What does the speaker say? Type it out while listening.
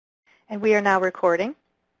And we are now recording.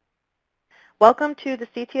 Welcome to the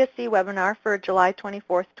CTSC webinar for July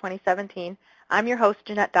 24th, 2017. I'm your host,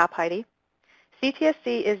 Jeanette Dopheide.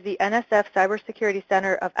 CTSC is the NSF Cybersecurity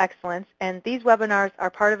Center of Excellence, and these webinars are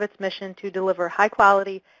part of its mission to deliver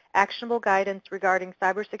high-quality, actionable guidance regarding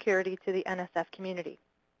cybersecurity to the NSF community.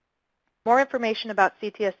 More information about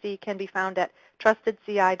CTSC can be found at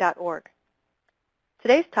trustedci.org.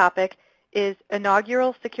 Today's topic is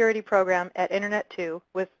Inaugural Security Program at Internet 2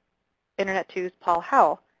 with Internet 2's Paul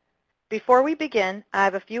Howell. Before we begin, I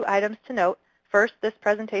have a few items to note. First, this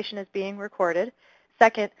presentation is being recorded.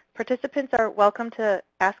 Second, participants are welcome to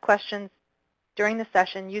ask questions during the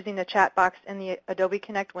session using the chat box in the Adobe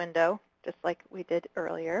Connect window, just like we did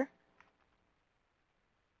earlier.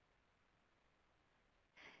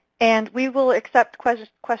 And we will accept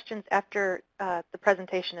questions after the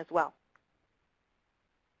presentation as well.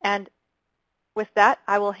 And with that,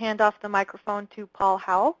 I will hand off the microphone to Paul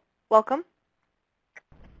Howell. Welcome.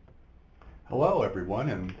 Hello, everyone,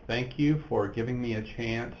 and thank you for giving me a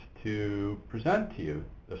chance to present to you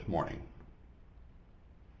this morning.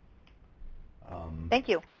 Thank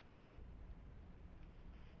you.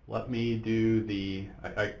 Let me do the,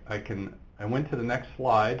 I went to the next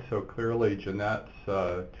slide, so clearly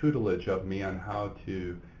Jeanette's tutelage of me on how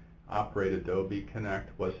to operate Adobe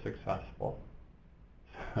Connect was successful.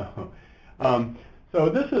 So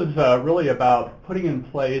this is really about putting in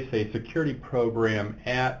place a security program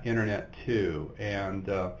at Internet 2, and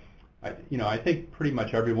I think pretty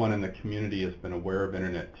much everyone in the community has been aware of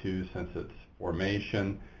Internet 2 since its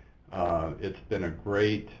formation. It's been a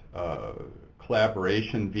great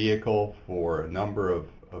collaboration vehicle for a number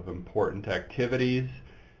of important activities,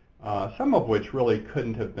 some of which really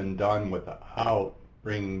couldn't have been done without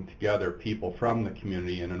bringing together people from the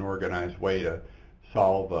community in an organized way to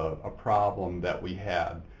solve a problem that we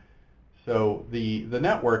had. So the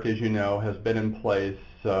network, as you know, has been in place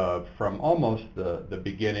from almost the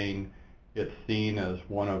beginning. It's seen as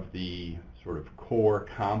one of the sort of core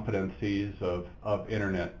competencies of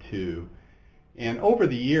Internet 2. And over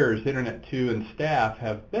the years, Internet 2 and staff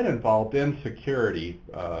have been involved in security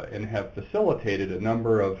and have facilitated a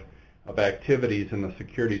number of activities in the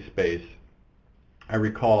security space. I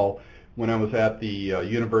recall when I was at the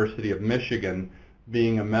University of Michigan,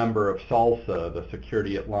 being a member of SALSA, the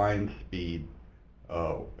Security at Line Speed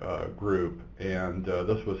group, and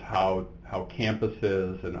this was how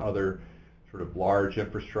campuses and other sort of large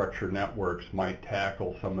infrastructure networks might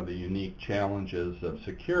tackle some of the unique challenges of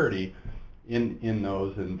security in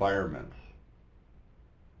those environments.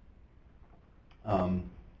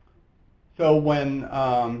 So when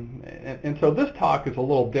and so this talk is a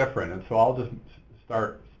little different, and so I'll just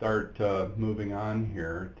start moving on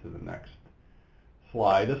here to the next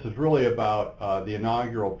slide. This is really about the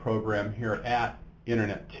inaugural program here at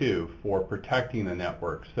Internet 2 for protecting the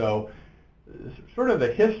network. So sort of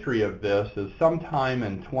the history of this is sometime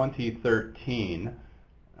in 2013,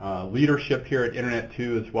 leadership here at Internet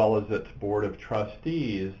 2 as well as its board of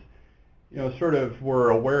trustees sort of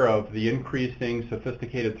were aware of the increasing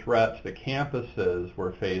sophisticated threats that campuses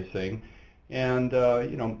were facing. And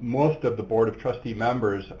most of the Board of Trustee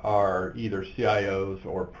members are either CIOs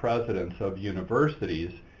or presidents of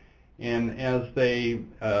universities. And as they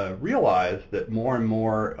realized that more and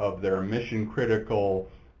more of their mission-critical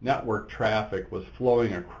network traffic was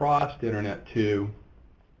flowing across Internet 2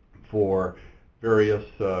 for various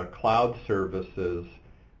cloud services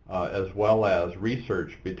as well as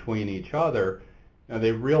research between each other,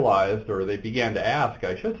 they realized, or they began to ask,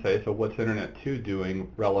 I should say, so what's Internet 2 doing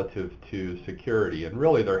relative to security? And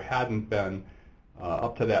really there hadn't been,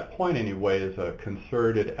 up to that point anyways, a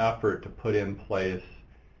concerted effort to put in place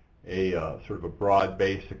a sort of a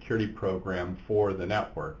broad-based security program for the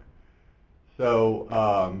network. So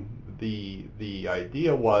the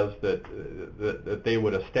idea was that they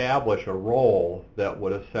would establish a role that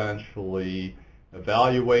would essentially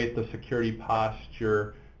evaluate the security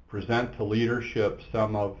posture, present to leadership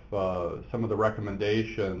some of the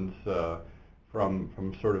recommendations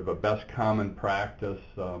from sort of a best common practice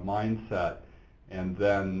mindset, and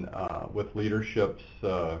then with leadership's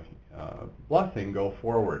blessing go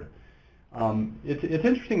forward. It's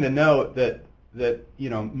interesting to note that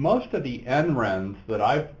most of the NRENs that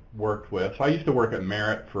I've worked with, so I used to work at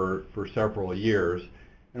Merit for several years,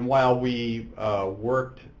 and while we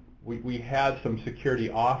we had some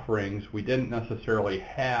security offerings, we didn't necessarily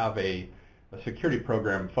have a security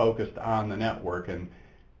program focused on the network. And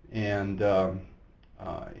in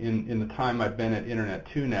the time I've been at Internet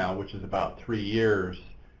 2 now, which is about 3 years,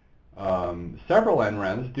 several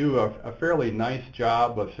NRENs do a fairly nice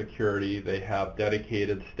job of security. They have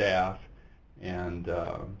dedicated staff, and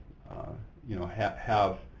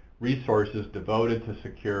have resources devoted to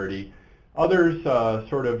security. Others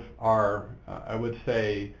sort of are, I would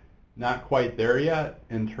say, not quite there yet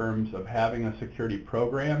in terms of having a security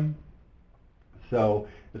program. So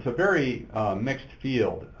it's a very mixed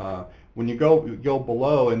field. When you go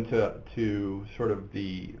below into sort of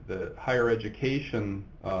the higher education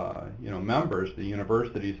members, the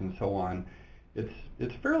universities and so on,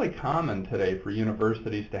 it's fairly common today for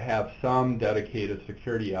universities to have some dedicated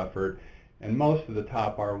security effort, and most of the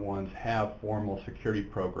top R1s have formal security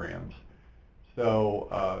programs. So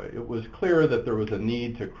it was clear that there was a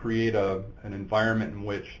need to create an environment in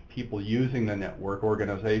which people using the network,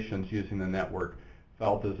 organizations using the network,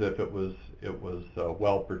 felt as if it was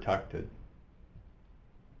well protected.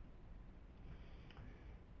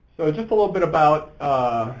 So just a little bit about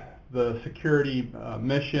the security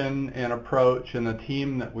mission and approach and the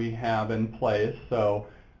team that we have in place. So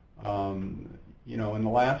in the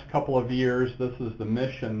last couple of years, this is the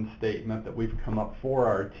mission statement that we've come up for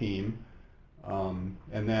our team.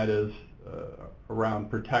 And that is around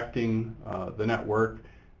protecting the network.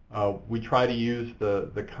 We try to use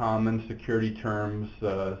the common security terms,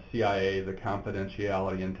 CIA, the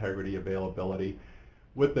confidentiality, integrity, availability,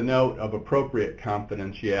 with the note of appropriate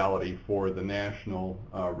confidentiality for the National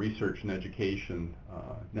Research and Education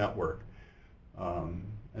Network.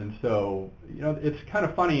 And so, it's kind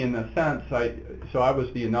of funny in the sense, I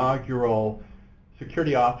was the inaugural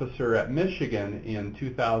security officer at Michigan in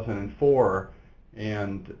 2004,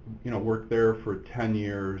 and worked there for 10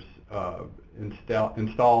 years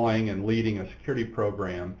installing and leading a security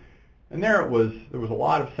program. And there was a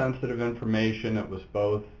lot of sensitive information. It was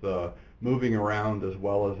both moving around as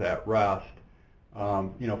well as at rest.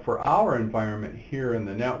 For our environment here in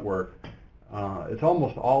the network, it's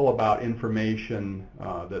almost all about information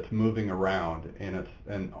that's moving around,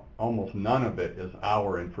 and almost none of it is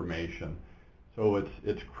our information. So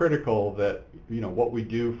it's critical that what we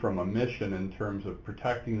do from a mission in terms of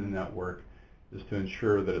protecting the network is to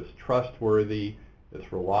ensure that it's trustworthy, it's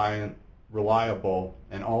reliable,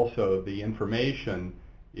 and also the information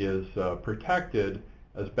is protected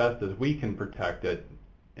as best as we can protect it.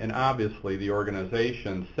 And obviously the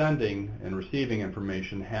organizations sending and receiving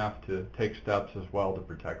information have to take steps as well to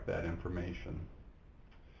protect that information.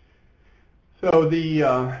 So the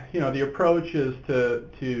approach is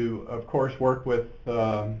to of course work with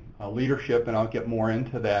leadership, and I'll get more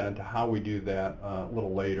into that, into how we do that a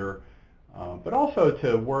little later. But also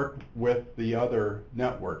to work with the other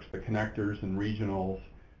networks, the connectors and regionals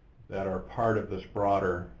that are part of this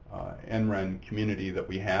broader NREN community that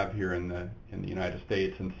we have here in the United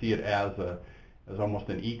States, and see it as almost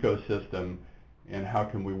an ecosystem, and how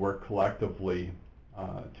can we work collectively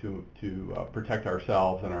to protect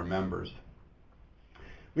ourselves and our members.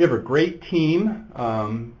 We have a great team,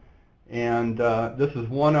 and this is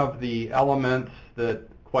one of the elements that,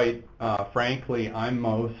 quite frankly, I'm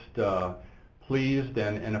most pleased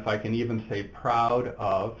and if I can even say proud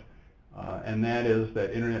of, and that is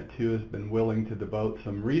that Internet 2 has been willing to devote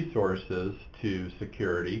some resources to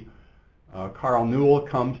security. Carl Newell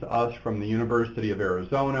comes to us from the University of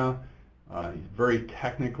Arizona. He's very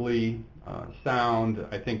technically sound.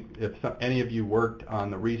 I think if any of you worked on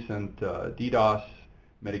the recent DDoS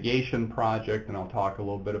mitigation project, and I'll talk a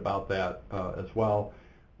little bit about that as well,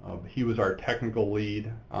 he was our technical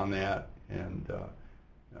lead on that. And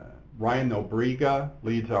Ryan Nobriga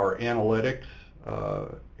leads our analytics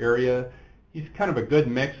area. He's kind of a good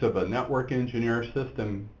mix of a network engineer,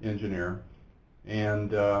 system engineer,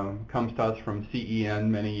 and comes to us from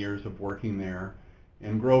CEN, many years of working there.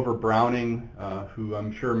 And Grover Browning, who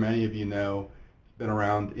I'm sure many of you know, has been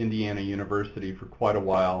around Indiana University for quite a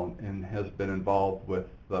while and has been involved with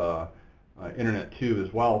Internet 2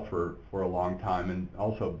 as well for a long time, and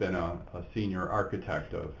also been a senior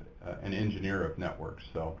architect of an engineer of networks.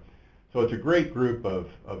 So it's a great group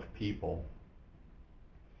of people.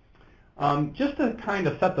 Just to kind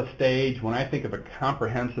of set the stage, when I think of a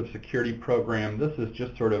comprehensive security program, this is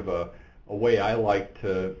just sort of a way I like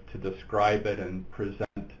to describe it and present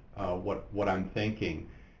what I'm thinking.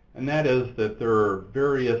 And that is that there are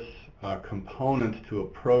various components to a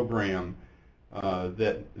program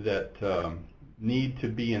that need to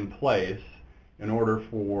be in place in order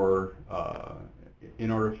for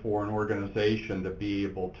an organization to be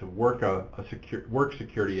able to work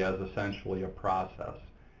security as essentially a process.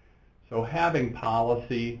 So having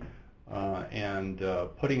policy and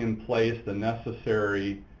putting in place the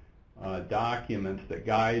necessary documents that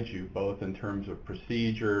guide you, both in terms of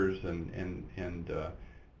procedures and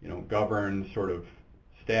govern sort of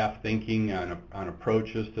staff thinking on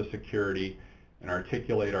approaches to security, and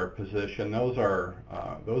articulate our position. Those are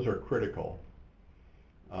critical.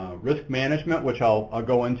 Risk management, which I'll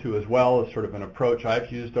go into as well, is sort of an approach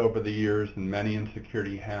I've used over the years, and many in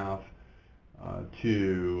security have,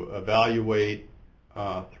 to evaluate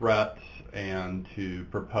threats and to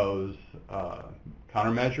propose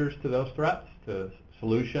countermeasures to those threats, to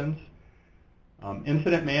solutions.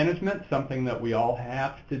 Incident management, something that we all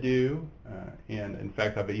have to do, and in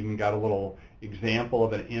fact I've even got a little example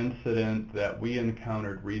of an incident that we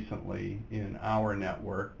encountered recently in our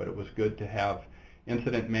network, but it was good to have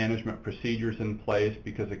incident management procedures in place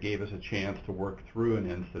because it gave us a chance to work through an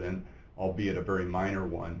incident, albeit a very minor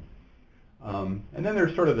one. And then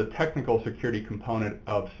there's sort of the technical security component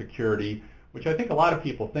of security, which I think a lot of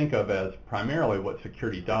people think of as primarily what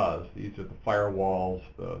security does. These are the firewalls,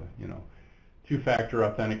 the two-factor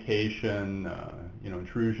authentication,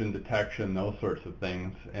 intrusion detection, those sorts of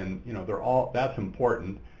things, and that's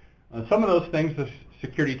important. Some of those things the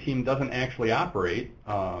security team doesn't actually operate.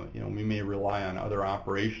 We may rely on other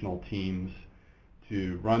operational teams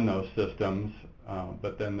to run those systems,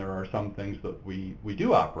 but then there are some things that we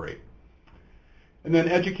do operate. And then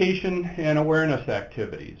education and awareness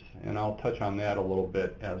activities, and I'll touch on that a little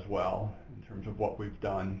bit as well in terms of what we've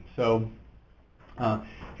done. So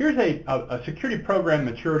here's a security program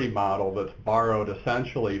maturity model that's borrowed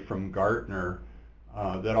essentially from Gartner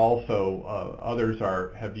that also others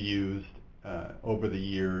have used over the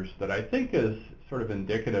years, that I think is sort of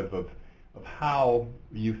indicative of how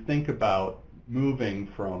you think about moving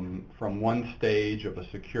from one stage of a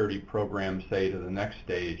security program, say, to the next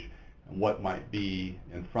stage, and what might be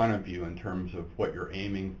in front of you in terms of what you're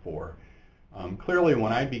aiming for. Clearly,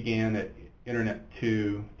 when I began at Internet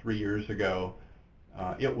 2 3 years ago,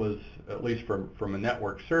 it was, at least from a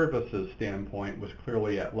network services standpoint, was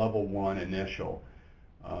clearly at level 1 initial.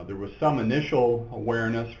 There was some initial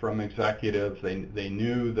awareness from executives. They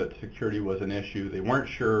knew that security was an issue. They weren't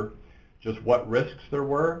sure just what risks there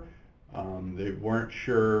were. They weren't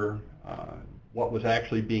sure what was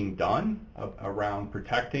actually being done around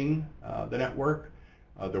protecting the network.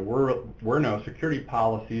 There were no security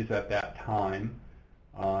policies at that time,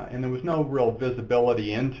 and there was no real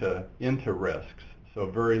visibility into risks. So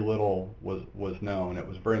very little was known. It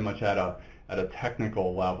was very much at a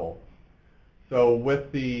technical level. So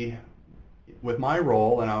with my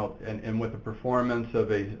role and with the performance of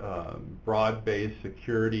a broad-based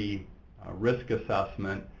security risk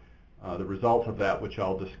assessment, the results of that, which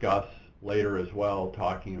I'll discuss later as well,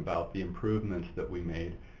 talking about the improvements that we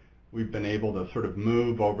made, we've been able to sort of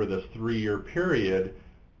move over this 3-year period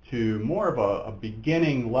to more of a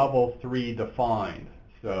beginning level 3 defined.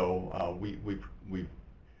 So we've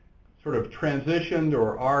sort of transitioned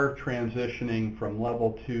or are transitioning from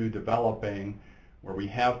level 2 developing, where we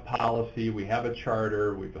have policy, we have a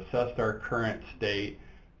charter, we've assessed our current state,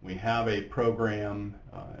 we have a program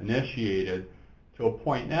initiated, to a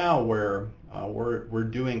point now where we're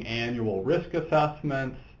doing annual risk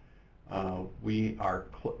assessments. We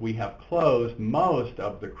have closed most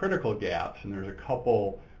of the critical gaps, and there's a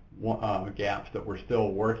couple gaps that we're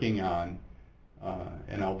still working on,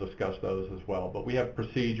 and I'll discuss those as well. But we have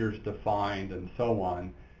procedures defined and so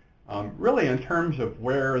on. Really, in terms of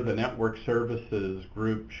where the network services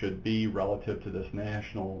group should be relative to this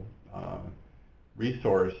national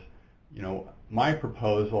resource, my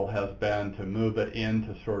proposal has been to move it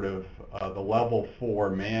into sort of the level 4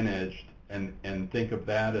 managed, and think of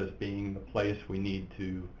that as being the place we need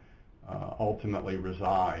to ultimately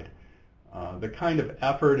reside. The kind of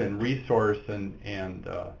effort and resource and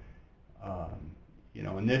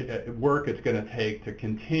work it's going to take to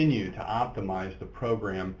continue to optimize the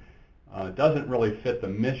program doesn't really fit the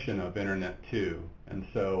mission of Internet 2. And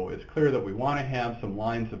so it's clear that we want to have some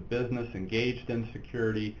lines of business engaged in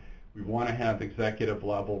security. We want to have executive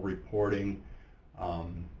level reporting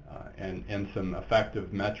and some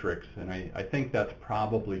effective metrics. And I think that's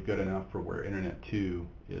probably good enough for where Internet 2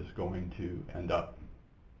 is going to end up.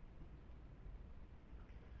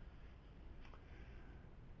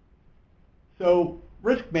 So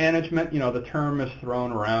risk management, the term is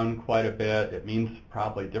thrown around quite a bit. It means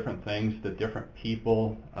probably different things to different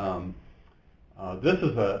people. This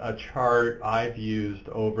is a chart I've used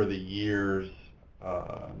over the years,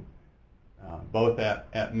 both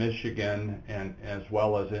at Michigan and as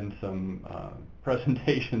well as in some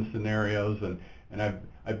presentation scenarios, and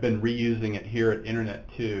I've been reusing it here at Internet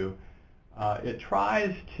 2. It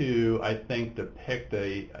tries to, I think, depict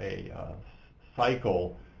a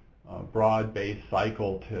cycle, broad-based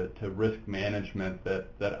cycle to risk management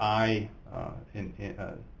that I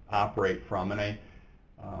operate from,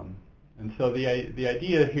 and so the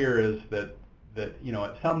idea here is that that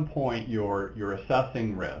at some point you're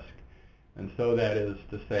assessing risk. And so that is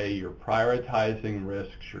to say you're prioritizing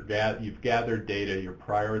risks, you've gathered data, you're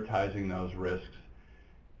prioritizing those risks,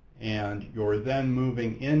 and you're then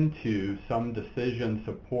moving into some decision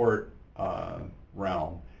support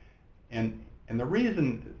realm. And the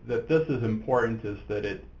reason that this is important is that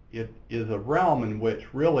it is a realm in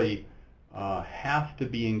which really has to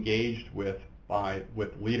be engaged with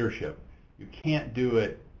leadership. You can't do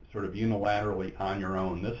it sort of unilaterally on your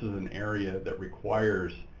own. This is an area that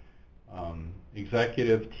requires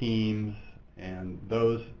executive teams and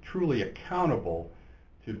those truly accountable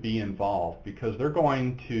to be involved, because they're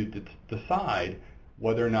going to decide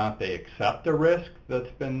whether or not they accept a risk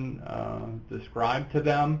that's been described to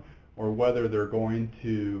them, or whether they're going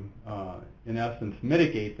to, in essence,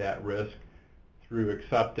 mitigate that risk through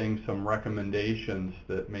accepting some recommendations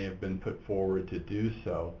that may have been put forward to do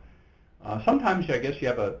so. Sometimes, I guess, you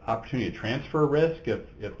have an opportunity to transfer risk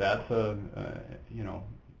if that's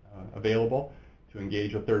available to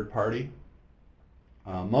engage a third party.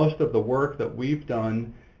 Most of the work that we've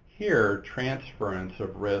done here, transference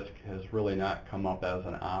of risk has really not come up as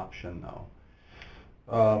an option,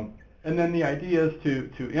 though. And then the idea is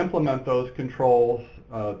to implement those controls,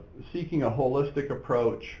 seeking a holistic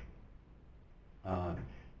approach.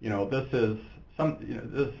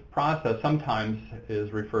 This process sometimes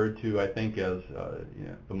is referred to, I think, as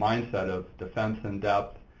the mindset of defense in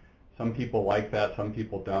depth. Some people like that, some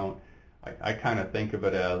people don't. I kind of think of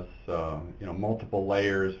it as multiple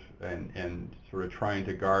layers and sort of trying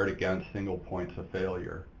to guard against single points of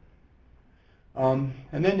failure. And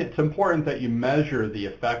then it's important that you measure the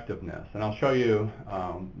effectiveness, and I'll show you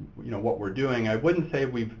what we're doing. I wouldn't say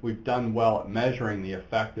we've done well at measuring the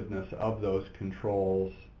effectiveness of those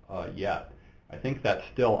controls yet. I think that's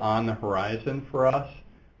still on the horizon for us.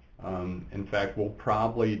 In fact,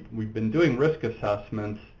 we've been doing risk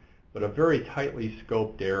assessments, but of very tightly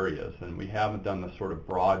scoped areas, and we haven't done the sort of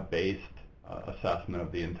broad-based assessment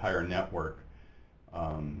of the entire network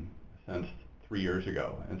since 3 years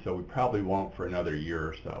ago, and so we probably won't for another year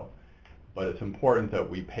or so. But it's important that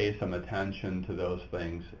we pay some attention to those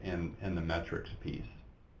things in the metrics piece.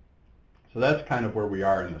 So that's kind of where we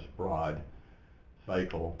are in this broad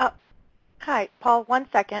cycle. Hi, Paul, 1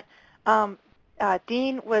 second.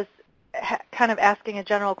 Dean was kind of asking a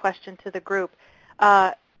general question to the group.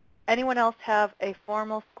 Anyone else have a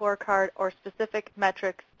formal scorecard or specific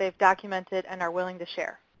metrics they've documented and are willing to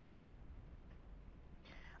share?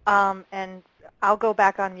 And I'll go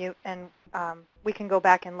back on mute, and we can go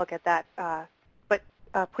back and look at that. But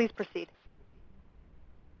please proceed.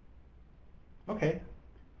 Okay.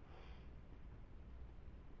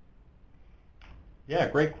 Yeah,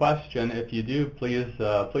 great question. If you do, please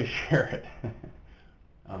share it.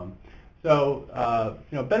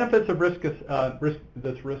 Benefits of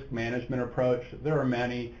this risk management approach, there are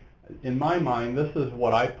many. In my mind, this is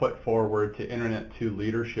what I put forward to Internet 2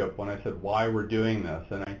 leadership when I said why we're doing this.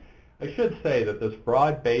 And I should say that this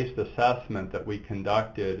broad-based assessment that we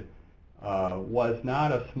conducted was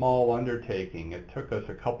not a small undertaking. It took us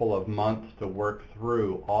a couple of months to work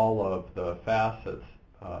through all of the facets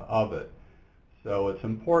of it. So it's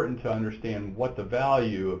important to understand what the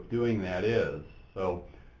value of doing that is. So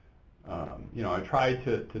I tried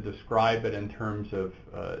to describe it in terms of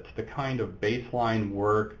it's the kind of baseline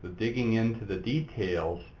work, the digging into the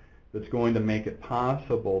details that's going to make it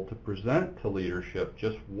possible to present to leadership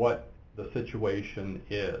just what the situation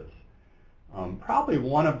is. Probably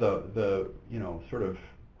one of the sort of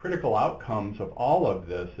critical outcomes of all of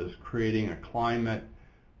this is creating a climate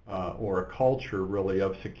or a culture really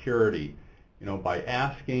of security. By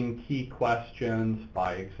asking key questions,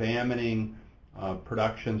 by examining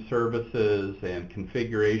production services and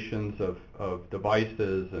configurations of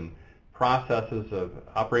devices and processes, of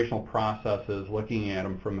operational processes, looking at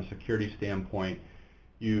them from a security standpoint,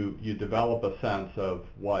 you develop a sense of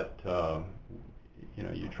what,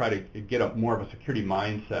 you try to get more of a security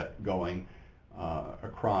mindset going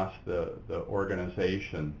across the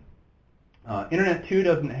organization. Internet 2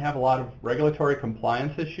 doesn't have a lot of regulatory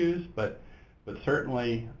compliance issues, but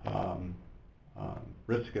certainly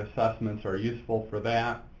risk assessments are useful for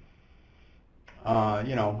that.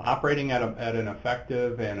 Operating at an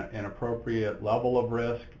effective and appropriate level of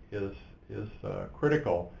risk is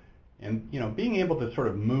critical. And being able to sort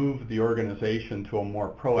of move the organization to a more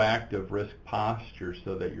proactive risk posture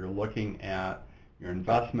so that you're looking at your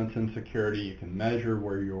investments in security, you can measure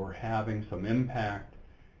where you're having some impact,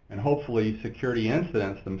 and hopefully security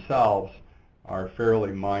incidents themselves are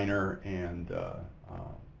fairly minor and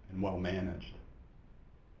well managed.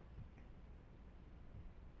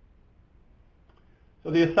 So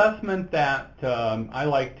the assessment that I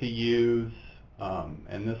like to use,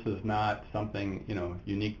 and this is not something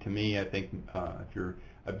unique to me. I think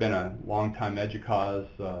I've been a longtime EDUCAUSE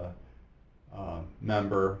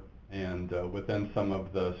member, and within some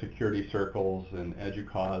of the security circles in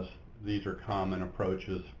EDUCAUSE, these are common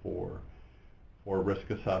approaches for risk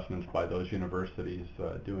assessments by those universities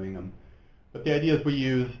doing them. But the idea is we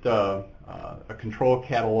used a control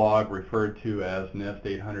catalog referred to as NIST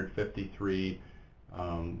 853.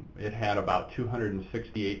 It had about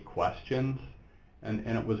 268 questions, and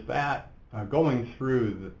it was that going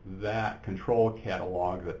through that control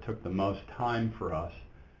catalog that took the most time for us.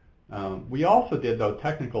 We also did, though,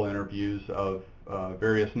 technical interviews of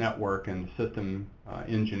various network and system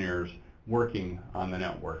engineers working on the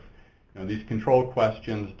network. These control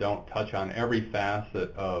questions don't touch on every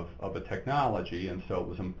facet of a technology, and so it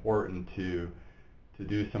was important to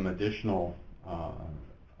do some additional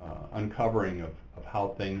uncovering of how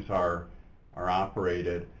things are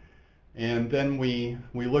operated. And then we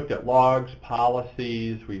looked at logs,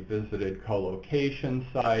 policies, we visited co-location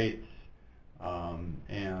sites,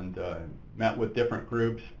 and met with different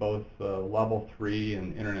groups, both Level 3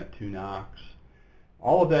 and Internet 2 NOCs.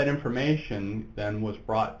 All of that information then was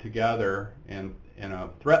brought together, and a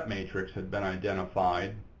threat matrix had been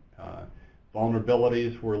identified.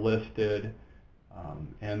 Vulnerabilities were listed,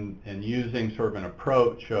 and using sort of an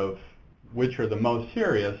approach of which are the most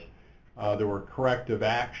serious, there were corrective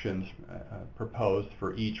actions proposed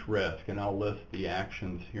for each risk, and I'll list the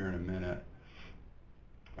actions here in a minute.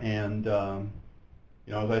 And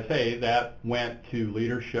as I say, that went to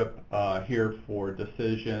leadership here for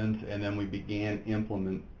decisions, and then we began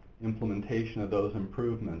implementation of those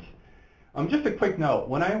improvements. Just a quick note,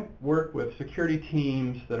 when I work with security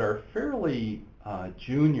teams that are fairly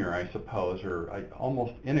junior, I suppose, or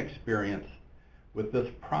almost inexperienced with this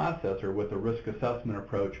process or with the risk assessment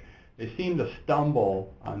approach, they seem to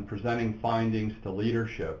stumble on presenting findings to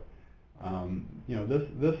leadership.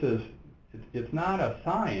 It's not a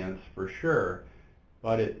science for sure,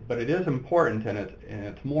 but it is important, and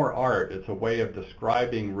it's more art. It's a way of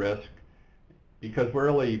describing risk, because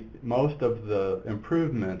really most of the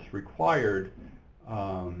improvements required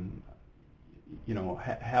have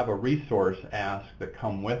a resource ask that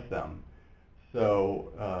come with them.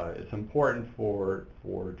 So it's important for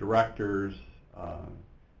directors,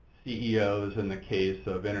 CEOs in the case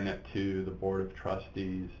of Internet 2, the Board of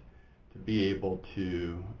Trustees, to be able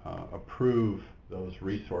to approve those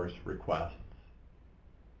resource requests.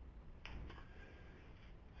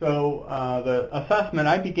 So the assessment,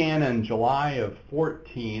 I began in July of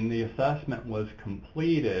 14. The assessment was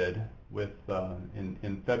completed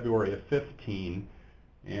in February of 15,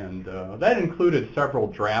 and that included several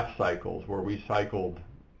draft cycles where we cycled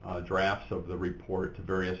drafts of the report to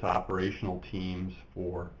various operational teams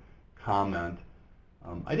for comment.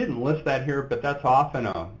 I didn't list that here, but that's often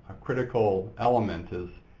a critical element, is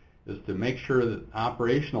to make sure that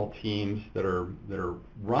operational teams that are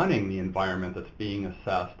running the environment that's being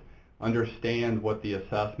assessed understand what the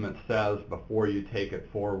assessment says before you take it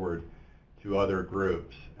forward to other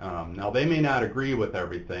groups. Now, they may not agree with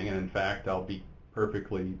everything, and in fact, I'll be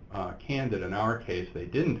perfectly candid. In our case, they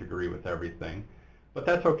didn't agree with everything, but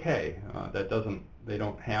that's okay. They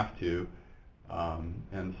don't have to,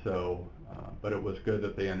 and so. But it was good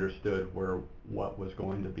that they understood what was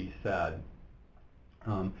going to be said.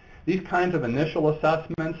 These kinds of initial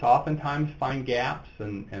assessments oftentimes find gaps,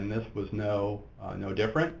 and this was no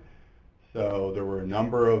different. So there were a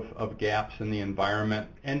number of gaps in the environment,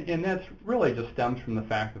 and that's really just stems from the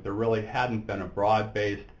fact that there really hadn't been a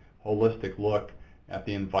broad-based, holistic look at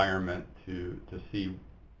the environment to see,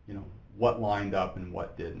 what lined up and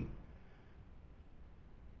what didn't.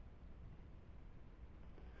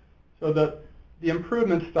 So the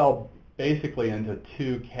improvements fell basically into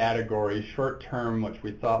two categories: short-term, which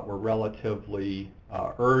we thought were relatively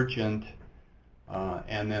urgent,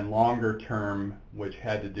 and then longer-term, which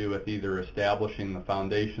had to do with either establishing the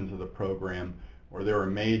foundations of the program, or there were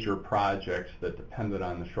major projects that depended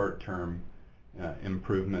on the short-term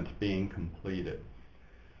improvements being completed.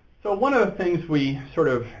 So one of the things we sort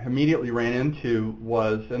of immediately ran into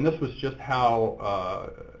was, and this was just how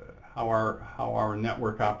our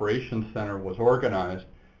network operations center was organized.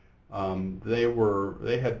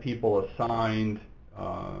 They had people assigned.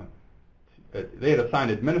 They had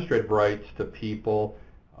assigned administrative rights to people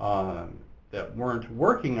that weren't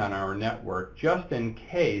working on our network, just in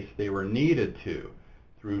case they were needed to,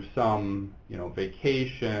 through some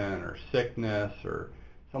vacation or sickness, or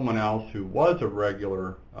someone else who was a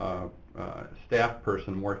regular staff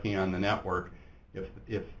person working on the network.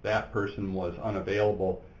 If that person was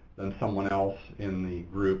unavailable, then someone else in the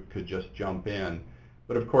group could just jump in.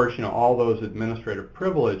 But of course, all those administrative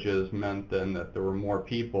privileges meant then that there were more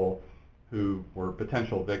people who were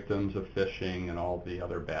potential victims of phishing and all the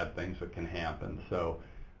other bad things that can happen. So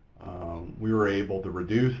we were able to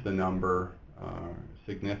reduce the number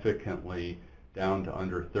significantly down to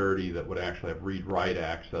under 30 that would actually have read-write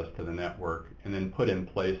access to the network, and then put in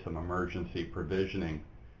place some emergency provisioning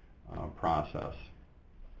process.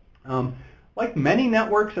 Like many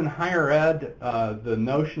networks in higher ed, the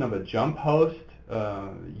notion of a jump host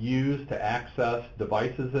used to access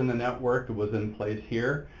devices in the network was in place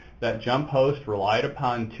here. That jump host relied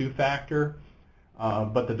upon two-factor,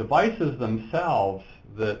 but the devices themselves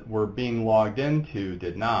that were being logged into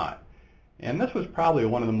did not. And this was probably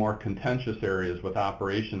one of the more contentious areas with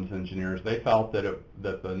operations engineers. They felt that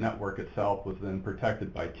the network itself was then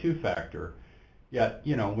protected by two-factor. Yet,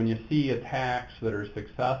 when you see attacks that are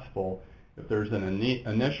successful, if there's an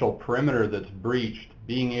initial perimeter that's breached,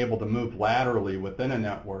 being able to move laterally within a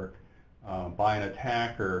network by an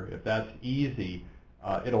attacker, if that's easy,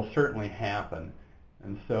 it'll certainly happen.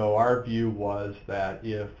 And so our view was that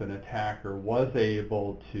if an attacker was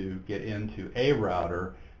able to get into a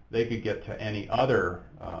router, they could get to any other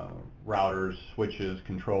routers, switches,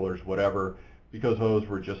 controllers, whatever, because those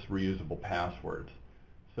were just reusable passwords.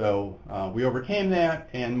 So we overcame that,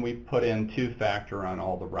 and we put in two-factor on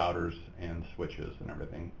all the routers and switches and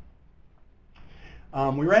everything.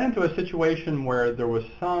 We ran into a situation where there was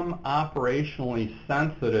some operationally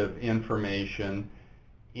sensitive information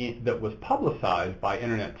that was publicized by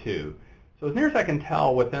Internet 2. So as near as I can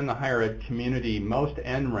tell, within the higher ed community, most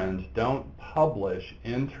NRENs don't publish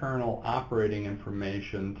internal operating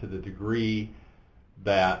information to the degree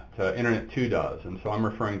that Internet 2 does. And so I'm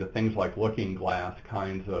referring to things like looking glass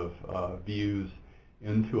kinds of views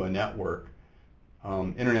into a network.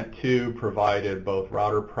 Internet 2 provided both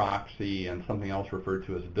router proxy and something else referred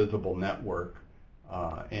to as visible network,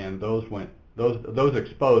 and those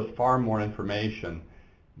exposed far more information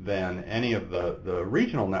than any of the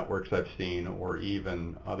regional networks I've seen, or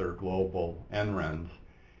even other global NRENs.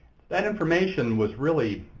 That information was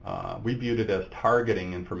really, we viewed it as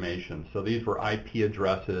targeting information. So these were IP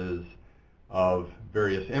addresses of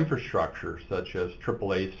various infrastructure, such as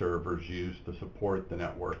AAA servers used to support the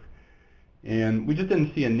network. And we just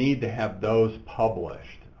didn't see a need to have those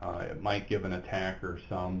published. It might give an attacker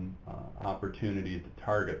some opportunity to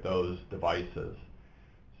target those devices.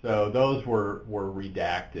 So those were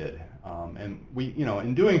redacted, and we,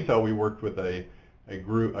 in doing so, we worked with a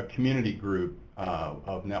community group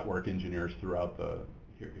of network engineers throughout the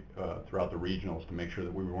regionals to make sure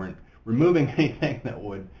that we weren't removing anything that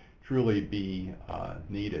would truly be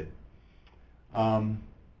needed.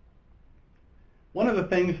 One of the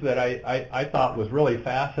things that I thought was really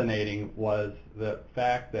fascinating was the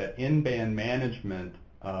fact that in-band management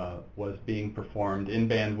was being performed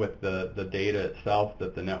in-band with the data itself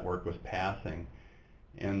that the network was passing.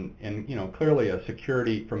 And clearly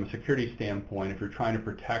from a security standpoint, if you're trying to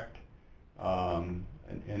protect an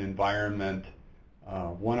environment,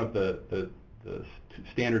 one of the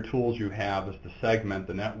standard tools you have is to segment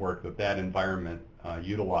the network that environment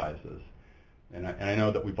utilizes. And I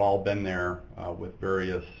know that we've all been there with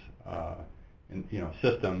various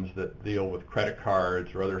systems that deal with credit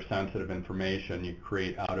cards or other sensitive information. You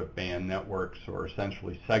create out-of-band networks, or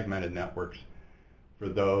essentially segmented networks, for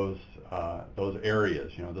those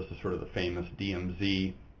areas. This is sort of the famous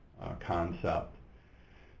DMZ concept.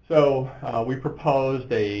 So we proposed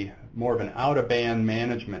more of an out-of-band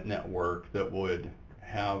management network that would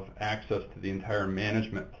have access to the entire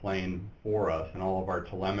management plane for us and all of our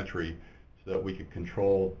telemetry, so that we could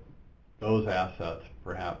control those assets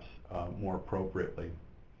perhaps more appropriately.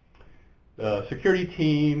 The security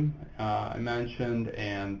team I mentioned,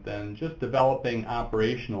 and then just developing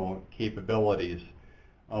operational capabilities.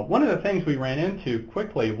 One of the things we ran into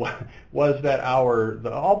quickly was that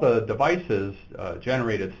all the devices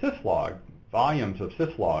generated syslog, volumes of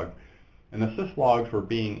syslog, and the syslogs were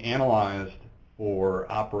being analyzed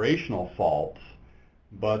for operational faults,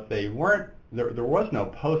 but they weren't. There was no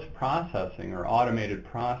post-processing or automated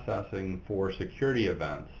processing for security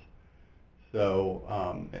events.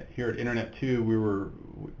 So here at Internet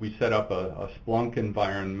 2, we set up a Splunk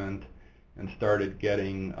environment and started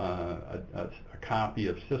getting a copy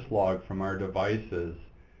of syslog from our devices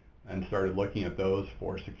and started looking at those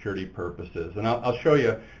for security purposes. And I'll show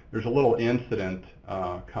you, there's a little incident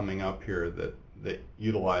coming up here that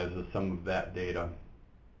utilizes some of that data.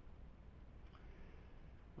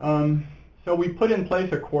 So we put in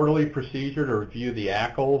place a quarterly procedure to review the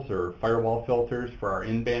ACLs, or firewall filters, for our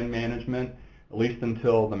in-band management, at least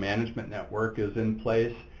until the management network is in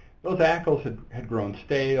place. those ACLs had grown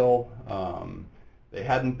stale. They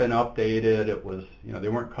hadn't been updated. It was, they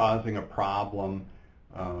weren't causing a problem.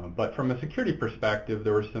 But from a security perspective,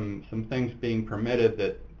 there were some things being permitted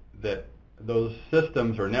that those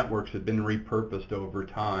systems or networks had been repurposed over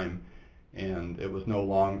time, and it was no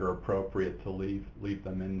longer appropriate to leave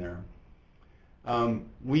them in there.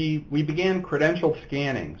 We began credential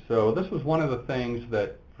scanning. So this was one of the things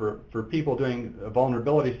that for people doing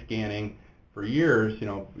vulnerability scanning for years,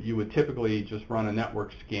 you would typically just run a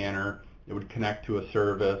network scanner. It would connect to a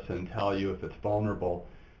service and tell you if it's vulnerable.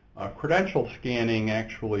 Credential scanning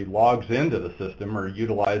actually logs into the system or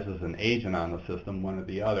utilizes an agent on the system, one or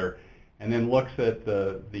the other, and then looks at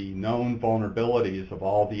the known vulnerabilities of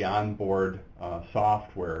all the onboard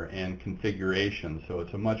software and configuration. So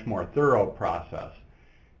it's a much more thorough process.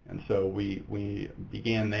 And so we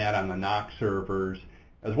began that on the NOC servers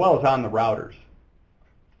as well as on the routers.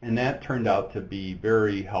 And that turned out to be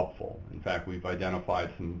very helpful. In fact, we've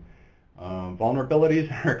identified some vulnerabilities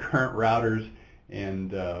in our current routers,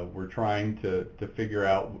 and we're trying to figure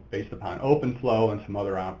out, based upon OpenFlow and some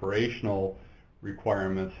other operational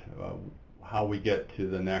requirements, how we get to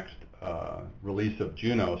the next release of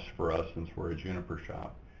Junos for us, since we're a Juniper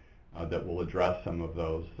shop, that will address some of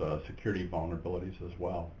those security vulnerabilities as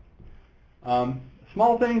well.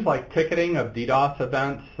 Small things like ticketing of DDoS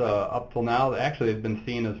events up till now actually have been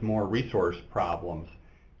seen as more resource problems,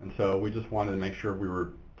 and so we just wanted to make sure we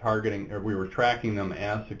were tracking them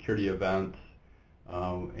as security events.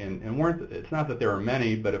 It's not that there are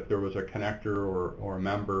many, but if there was a connector or a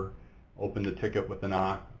member opened a ticket with a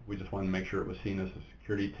NOC, we just wanted to make sure it was seen as a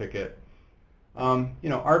security ticket.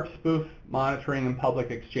 ARP spoof monitoring in public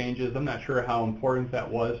exchanges, I'm not sure how important that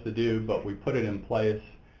was to do, but we put it in place.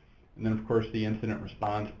 And then, of course, the incident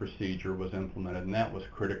response procedure was implemented, and that was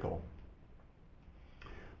critical.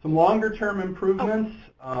 Some longer-term improvements.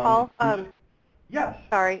 Paul? Yes.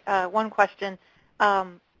 Sorry, one question.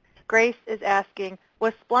 Grace is asking,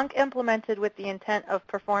 was Splunk implemented with the intent of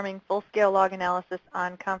performing full-scale log analysis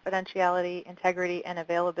on confidentiality, integrity, and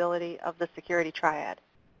availability of the security triad?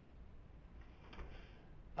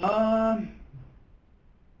 It's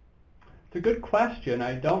a good question.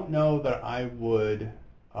 I don't know that I would.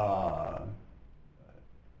 So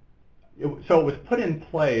it was put in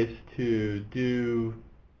place to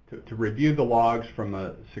review the logs from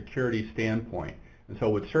a security standpoint, and so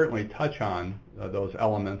it would certainly touch on those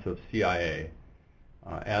elements of CIA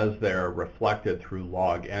as they're reflected through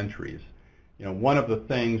log entries. One of the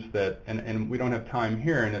things that, and we don't have time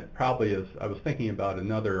here, and it probably is, I was thinking about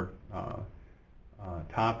another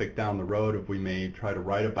topic down the road if we may try to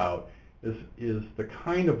write about, is the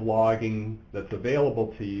kind of logging that's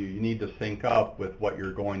available to you. You need to sync up with what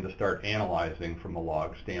you're going to start analyzing from a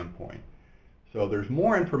log standpoint. So there's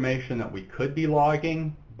more information that we could be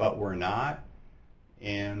logging, but we're not.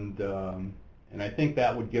 And I think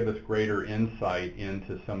that would give us greater insight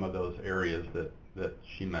into some of those areas that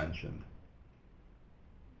she mentioned.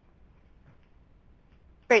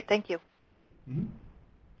 Great, thank you. Mm-hmm.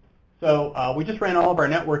 So we just ran all of our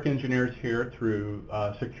network engineers here through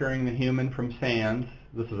Securing the Human from SANS.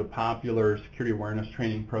 This is a popular security awareness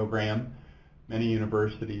training program many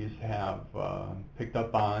universities have picked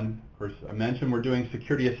up on. Of course, I mentioned we're doing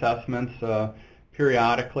security assessments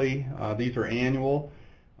periodically. These are annual.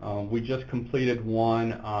 We just completed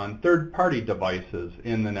one on third-party devices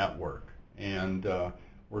in the network, and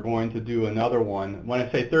we're going to do another one. When I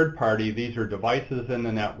say third-party, these are devices in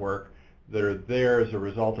the network that are there as a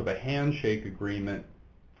result of a handshake agreement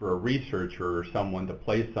for a researcher or someone to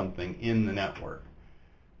place something in the network.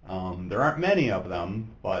 There aren't many of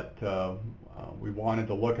them, but we wanted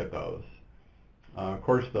to look at those. Of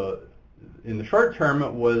course, in the short term,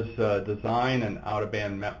 it was design an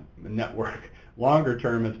out-of-band network. Longer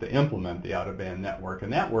term is to implement the out-of-band network,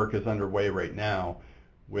 and that work is underway right now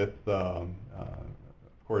with, of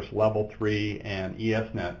course, Level 3 and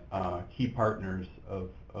ESNet, key partners of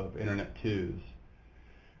Internet 2s.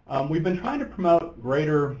 We've been trying to promote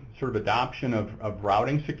greater sort of adoption of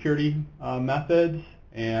routing security methods,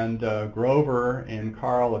 and Grover and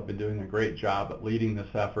Carl have been doing a great job at leading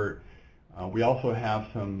this effort. We also have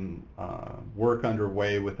some work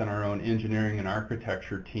underway within our own engineering and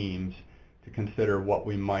architecture teams to consider what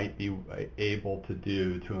we might be able to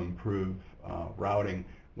do to improve routing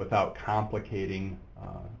without complicating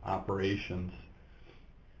operations.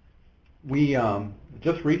 We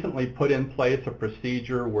just recently put in place a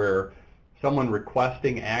procedure where someone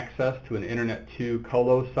requesting access to an Internet 2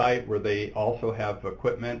 colo site where they also have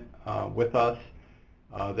equipment with us,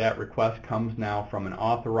 that request comes now from an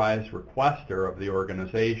authorized requester of the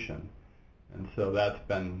organization. And so that's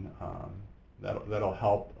been that'll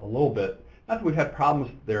help a little bit. Not that we've had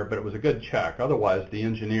problems there, but it was a good check. Otherwise, the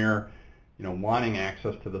engineer, wanting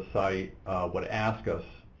access to the site would ask us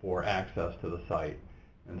for access to the site.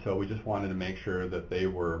 And so we just wanted to make sure that they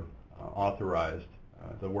were authorized,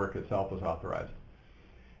 the work itself was authorized.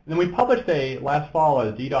 And then we published last fall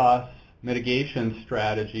a DDoS mitigation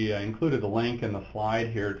strategy. I included the link in the slide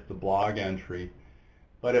here to the blog entry.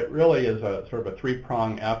 But it really is a sort of a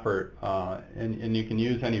three-prong effort, and you can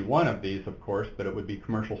use any one of these, of course, but it would be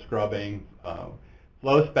commercial scrubbing.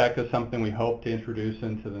 FlowSpec is something we hope to introduce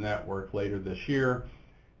into the network later this year,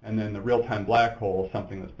 and then the real-time black hole is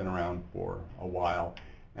something that's been around for a while.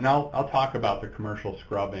 And I'll talk about the commercial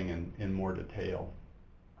scrubbing in more detail.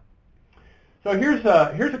 So here's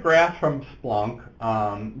a graph from Splunk.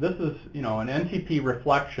 This is an NTP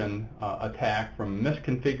reflection attack from a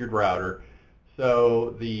misconfigured router.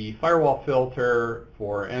 So the firewall filter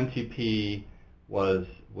for NTP was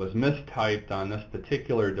mistyped on this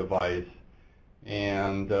particular device,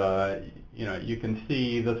 and you can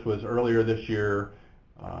see this was earlier this year,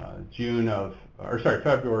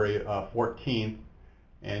 February 14th,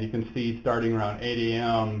 and you can see starting around 8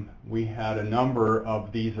 a.m. we had a number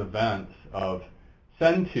of these events of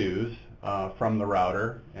send-tos from the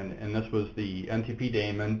router, and this was the NTP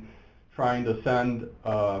daemon trying to send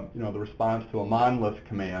the response to a monolith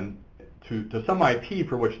command to some IP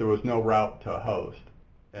for which there was no route to host,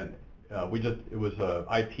 and it was a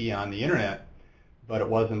IP on the internet, but it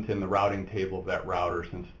wasn't in the routing table of that router,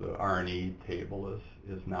 since the RNE table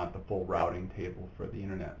is not the full routing table for the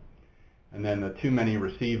internet. And then the too many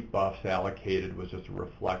received buffs allocated was just a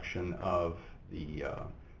reflection of the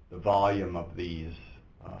volume of these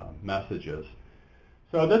messages.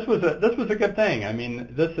 So this was a good thing. I mean,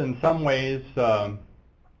 this in some ways,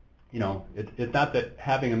 it's not that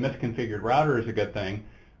having a misconfigured router is a good thing,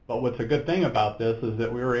 but what's a good thing about this is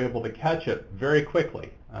that we were able to catch it very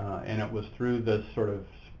quickly, and it was through this sort of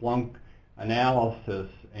Splunk analysis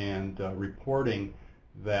and reporting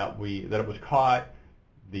that it was caught.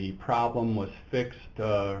 The problem was fixed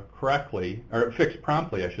correctly, or fixed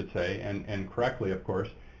promptly, I should say, and correctly, of course,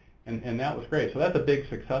 and that was great. So that's a big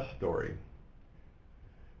success story.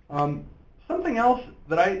 Something else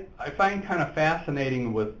that I find kind of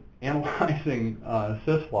fascinating with analyzing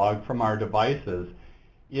syslog from our devices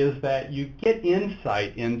is that you get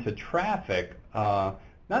insight into traffic, not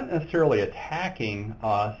necessarily attacking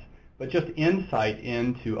us, but just insight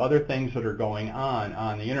into other things that are going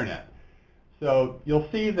on the internet. So you'll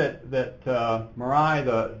see that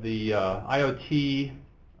Mirai, the IoT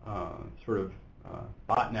sort of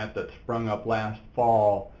botnet that sprung up last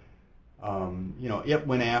fall, it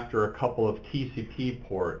went after a couple of TCP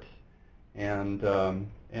ports, and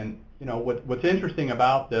what's interesting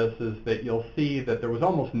about this is that you'll see that there was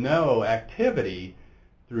almost no activity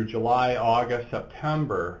through July, August,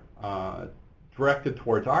 September directed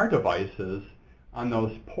towards our devices on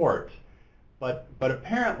those ports. But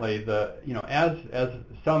apparently, as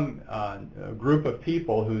some group of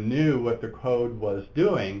people who knew what the code was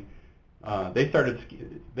doing, they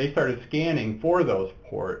started scanning for those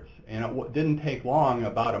ports, and it didn't take long,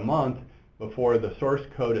 about a month, before the source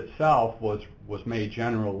code itself was made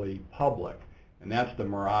generally public, and that's the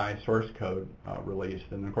Mirai source code release.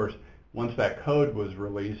 And of course, once that code was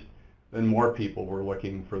released, then more people were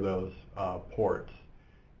looking for those ports.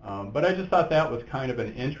 But I just thought that was kind of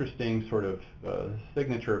an interesting sort of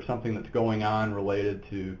signature of something that's going on related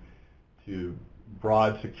to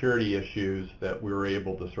broad security issues that we were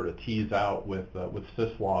able to sort of tease out with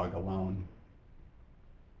syslog alone.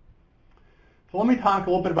 So let me talk a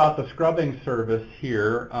little bit about the scrubbing service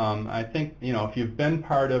here. I think if you've been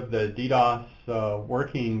part of the DDoS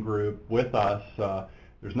working group with us,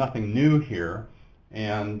 there's nothing new here,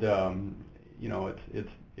 and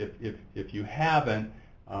if you haven't,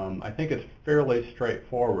 I think it's fairly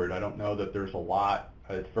straightforward. I don't know that there's a lot.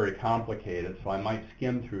 It's very complicated, so I might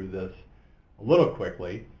skim through this a little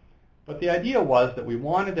quickly. But the idea was that we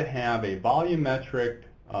wanted to have a volumetric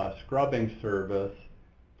scrubbing service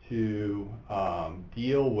to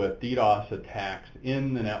deal with DDoS attacks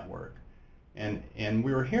in the network. And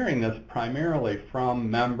we were hearing this primarily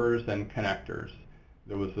from members and connectors.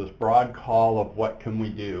 There was this broad call of what can we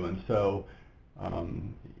do, and so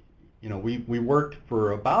we worked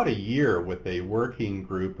for about a year with a working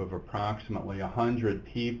group of approximately 100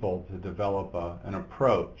 people to develop an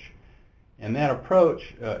approach. And that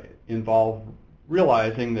approach involved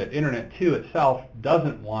realizing that Internet 2 itself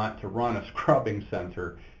doesn't want to run a scrubbing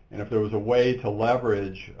center. And if there was a way to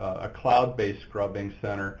leverage a cloud-based scrubbing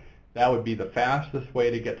center, that would be the fastest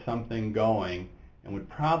way to get something going and would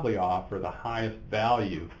probably offer the highest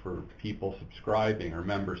value for people subscribing or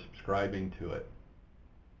members subscribing to it.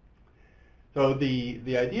 So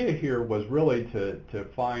the idea here was really to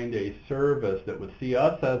find a service that would see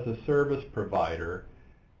us as a service provider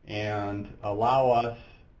and allow us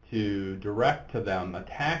to direct to them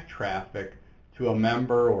attack traffic to a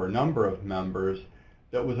member or number of members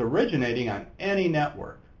that was originating on any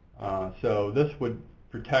network. So this would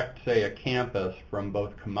protect, say, a campus from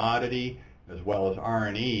both commodity as well as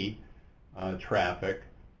R&E traffic,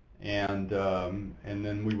 and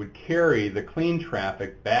then we would carry the clean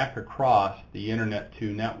traffic back across the Internet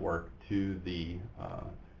 2 network to the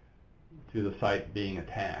site being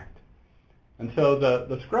attacked. And so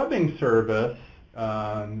the scrubbing service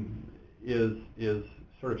is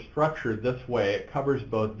sort of structured this way. It covers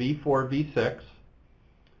both v4, v6.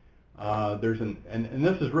 And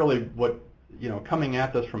this is really what, coming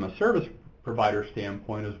at this from a service provider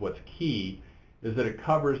standpoint is what's key, is that it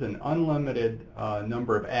covers an unlimited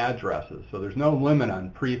number of addresses. So there's no limit on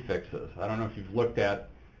prefixes. I don't know if you've looked at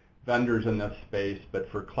vendors in this space, but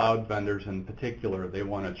for cloud vendors in particular, they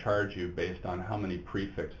want to charge you based on how many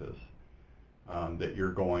prefixes that they're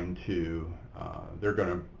going to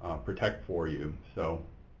protect for you. So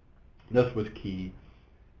this was key.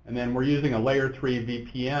 And then we're using a layer 3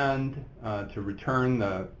 VPN to return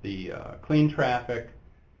the clean traffic.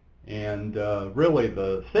 And really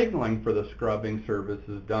the signaling for the scrubbing service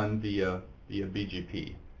is done via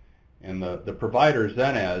BGP. And the provider,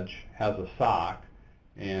 XenEdge, has a SOC.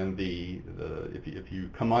 And if you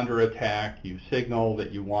come under attack, you signal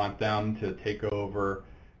that you want them to take over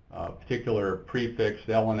a particular prefix.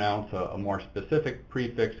 They'll announce a more specific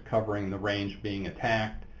prefix covering the range being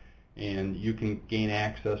attacked. And you can gain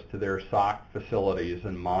access to their SOC facilities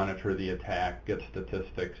and monitor the attack, get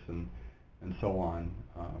statistics, and so on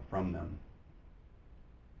from them.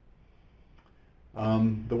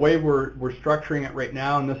 The way we're structuring it right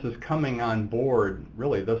now, and this is coming on board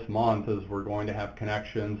really this month, is we're going to have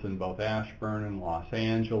connections in both Ashburn and Los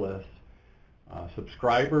Angeles.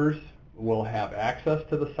 Subscribers will have access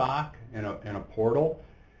to the SOC in a portal.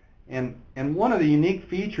 And one of the unique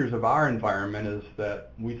features of our environment is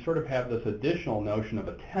that we sort of have this additional notion of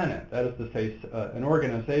a tenant, that is to say an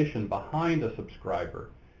organization behind a subscriber.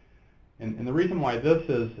 And the reason why this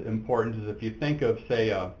is important is if you think of,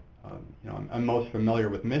 say, I'm most familiar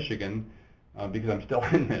with Michigan because I'm still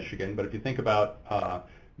in Michigan, but if you think about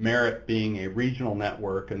Merit being a regional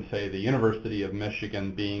network and, say, the University of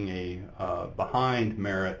Michigan being behind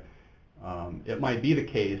Merit, it might be the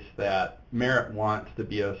case that Merit wants to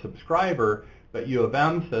be a subscriber, but U of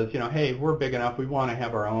M says, hey, we're big enough, we want to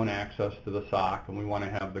have our own access to the SOC, and we want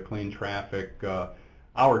to have the clean traffic,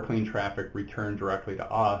 our clean traffic returned directly to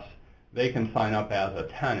us. They can sign up as a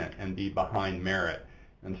tenant and be behind Merit.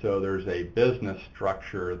 And so there's a business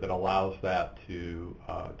structure that allows that to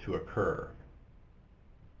occur.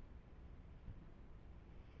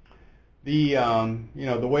 The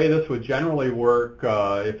way this would generally work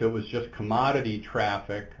if it was just commodity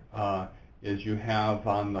traffic is you have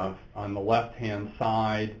on the left-hand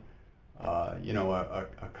side, a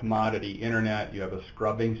commodity internet. You have a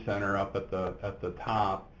scrubbing center up at the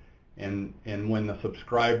top, and when the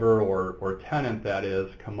subscriber or tenant, that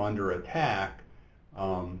is, come under attack,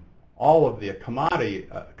 all of the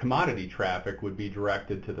commodity traffic would be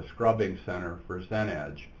directed to the scrubbing center for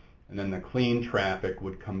XenEdge, and then the clean traffic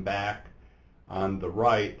would come back on the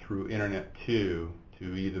right through Internet 2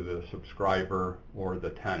 to either the subscriber or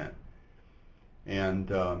the tenant. And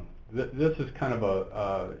this is kind of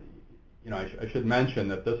I should mention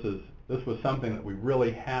that this was something that we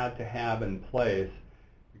really had to have in place.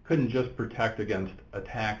 We couldn't just protect against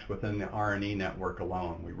attacks within the R&E network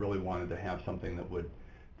alone. We really wanted to have something that would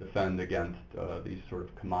defend against these sort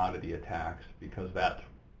of commodity attacks, because that's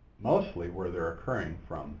mostly where they're occurring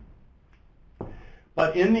from.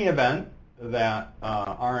 But in the event that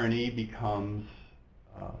R&E becomes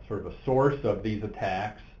sort of a source of these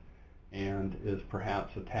attacks and is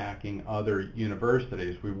perhaps attacking other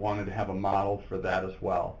universities, we wanted to have a model for that as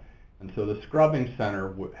well. And so the Scrubbing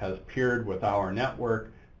Center has paired with our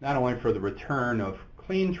network, not only for the return of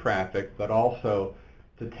clean traffic, but also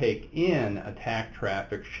to take in attack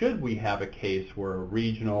traffic should we have a case where a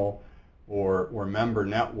regional or member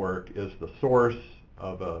network is the source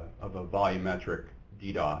of a volumetric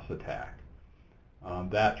DDoS attack.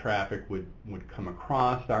 That traffic would come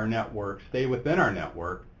across our network, stay within our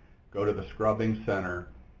network, go to the Scrubbing Center,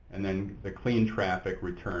 and then the clean traffic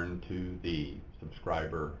return to the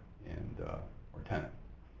subscriber and or tenant.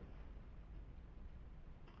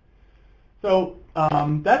 So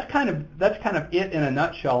that's kind of it in a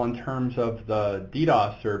nutshell in terms of the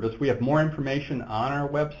DDoS service. We have more information on our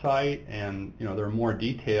website, and there are more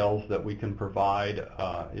details that we can provide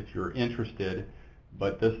if you're interested.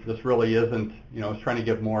 But this really isn't, it's trying to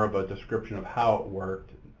give more of a description of how it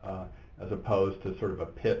worked as opposed to sort of a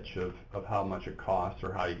pitch of how much it costs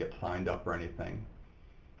or how you get signed up or anything.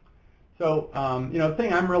 So the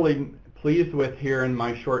thing I'm really pleased with here in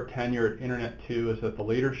my short tenure at Internet 2 is that the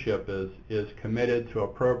leadership is committed to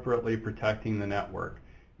appropriately protecting the network.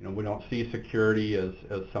 We don't see security as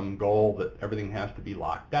some goal that everything has to be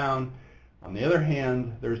locked down. On the other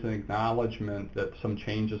hand, there's an acknowledgement that some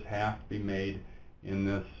changes have to be made in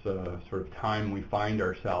this sort of time we find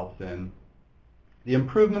ourselves in. The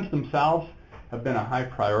improvements themselves have been a high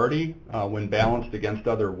priority when balanced against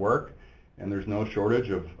other work, and there's no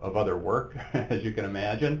shortage of other work, as you can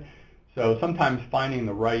imagine. So sometimes finding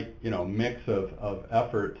the right, mix of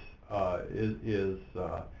efforts is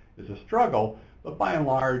a struggle. But by and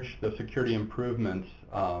large, the security improvements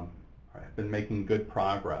have been making good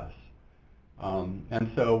progress.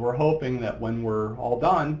 And so we're hoping that when we're all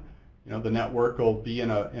done, the network will be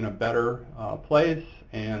in a better place,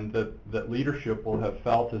 and that leadership will have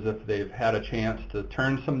felt as if they've had a chance to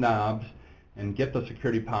turn some knobs and get the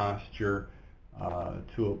security posture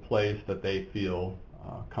to a place that they feel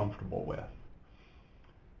comfortable with.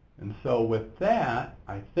 And so with that,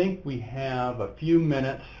 I think we have a few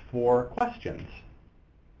minutes for questions.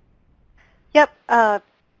 Yep.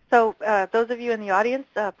 So those of you in the audience,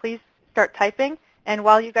 please start typing. And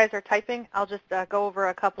while you guys are typing, I'll just go over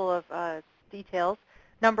a couple of details.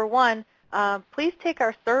 Number one, please take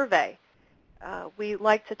our survey. We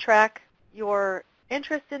like to track your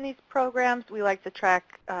interest in these programs. We like to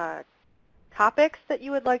track topics that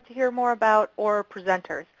you would like to hear more about or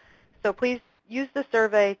presenters. So please use the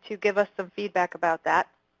survey to give us some feedback about that.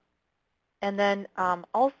 And then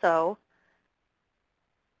also,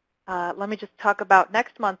 let me just talk about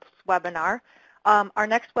next month's webinar. Our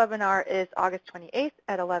next webinar is August 28th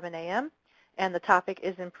at 11 a.m. and the topic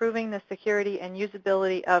is improving the security and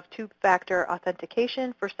usability of two-factor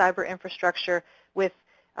authentication for cyber infrastructure with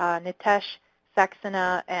Nitesh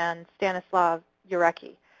Saxena and Stanislav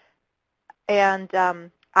Urecki. And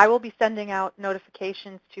I will be sending out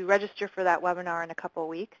notifications to register for that webinar in a couple of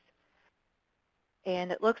weeks.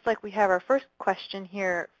 And it looks like we have our first question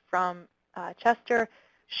here from Chester.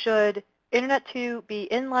 Should Internet 2 be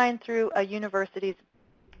inline through a university's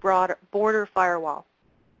border firewall?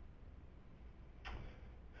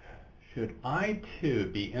 Should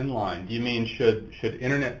I2 be inline? Do you mean should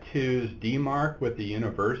Internet 2's DMARC with the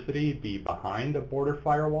university be behind a border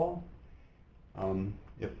firewall?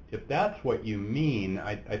 If that's what you mean,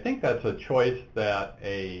 I think that's a choice that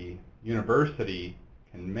a university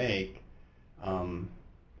can make. I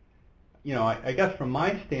guess from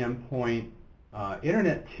my standpoint,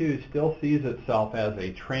 Internet 2 still sees itself as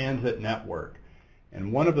a transit network.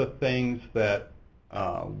 And one of the things that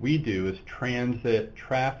we do is transit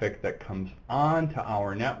traffic that comes onto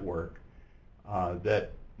our network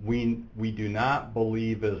that we do not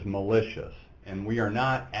believe is malicious. And we are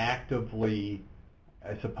not actively,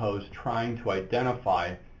 I suppose, trying to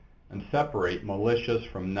identify and separate malicious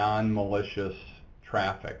from non-malicious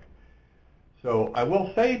traffic. So I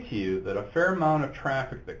will say to you that a fair amount of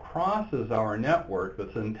traffic that crosses our network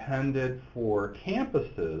that's intended for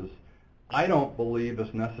campuses, I don't believe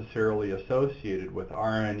is necessarily associated with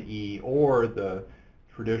RNE or the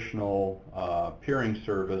traditional peering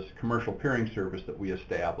service, commercial peering service that we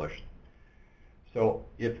established. So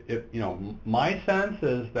if my sense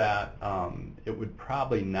is that it would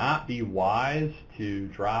probably not be wise to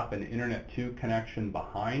drop an Internet 2 connection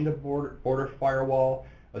behind a border firewall,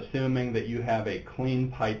 assuming that you have a clean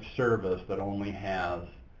pipe service that only has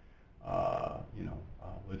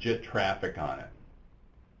legit traffic on it.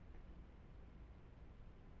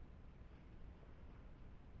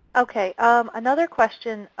 Okay, another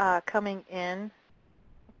question coming in.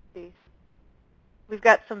 Let's see. We've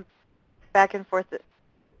got some back and forth.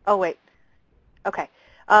 Oh, wait. Okay.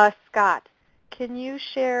 Scott, can you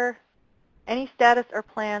share any status or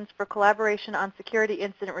plans for collaboration on security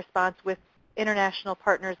incident response with international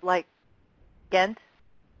partners like Gent?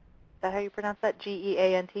 Is that how you pronounce that?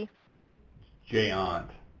 G-E-A-N-T? Geant.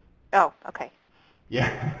 Oh, okay.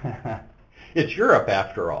 Yeah. It's Europe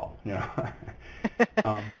after all.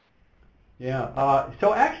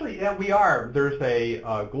 So actually, yeah, we are. There's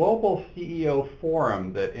a global CEO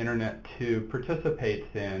forum that Internet 2 participates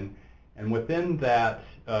in, and within that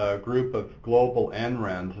group of global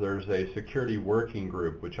NRENs, there's a security working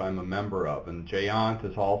group, which I'm a member of, and Geant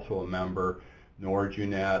is also a member,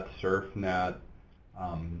 NordUnet, SurfNet,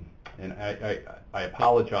 and I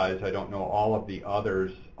apologize, I don't know all of the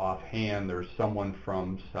others offhand. There's someone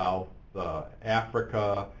from South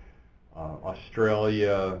Africa,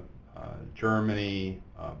 Australia, Germany,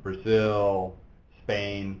 Brazil,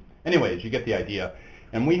 Spain. Anyways, you get the idea.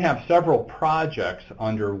 And we have several projects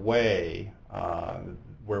underway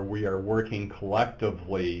where we are working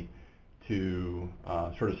collectively to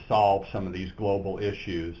sort of solve some of these global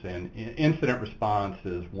issues. And incident response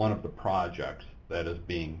is one of the projects that is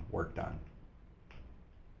being worked on.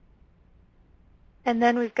 And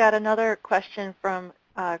then we've got another question from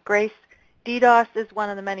Grace. DDoS is one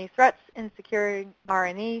of the many threats in securing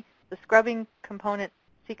RNE. The scrubbing component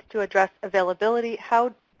seeks to address availability.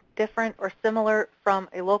 How different or similar from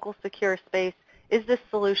a local secure space is this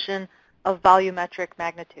solution of volumetric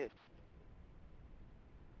magnitude?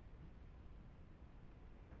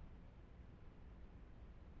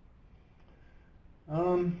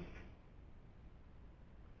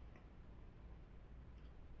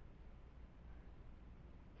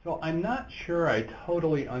 So I'm not sure I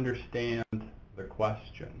totally understand the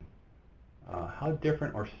question. How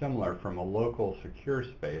different or similar from a local secure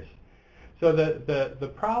space? So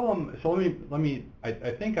the problem. So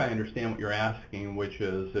I think I understand what you're asking, which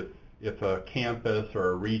is if a campus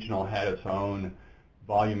or a regional had its own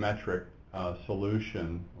volumetric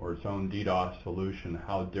solution or its own DDoS solution,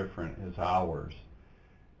 how different is ours?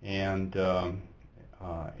 And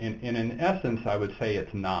in essence, I would say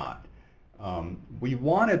it's not. We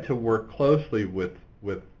wanted to work closely with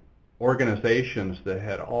organizations that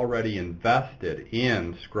had already invested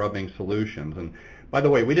in scrubbing solutions. And by the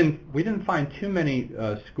way, we didn't find too many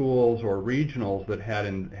schools or regionals that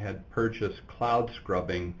had purchased cloud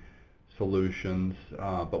scrubbing solutions,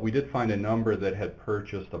 but we did find a number that had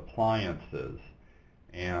purchased appliances.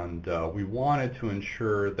 And we wanted to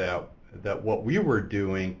ensure that what we were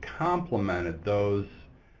doing complemented those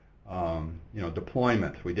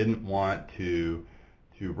deployments. We didn't want to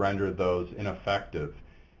render those ineffective.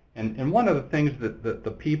 And one of the things that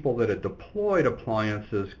the people that had deployed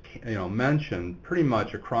appliances mentioned pretty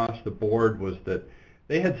much across the board was that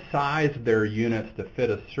they had sized their units to fit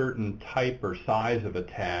a certain type or size of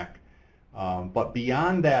attack, but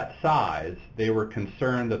beyond that size, they were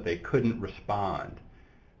concerned that they couldn't respond.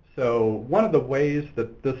 So one of the ways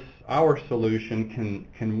that our solution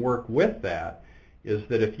can work with that is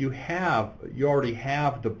that if you already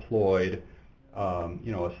have deployed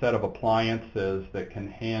a set of appliances that can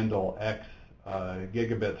handle X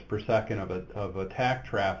gigabits per second of attack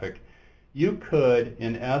traffic, you could,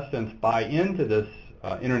 in essence, buy into this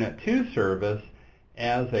Internet 2 service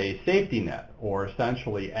as a safety net, or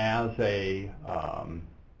essentially as a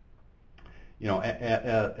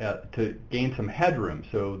to gain some headroom,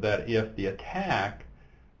 so that if the attack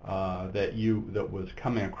that was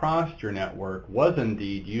coming across your network was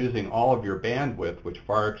indeed using all of your bandwidth, which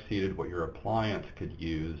far exceeded what your appliance could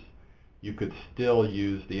use, you could still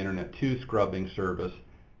use the Internet 2 scrubbing service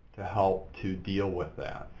to help to deal with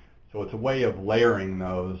that. So it's a way of layering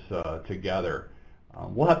those together.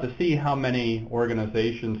 We'll have to see how many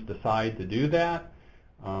organizations decide to do that.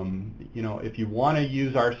 If you want to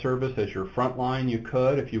use our service as your front line, you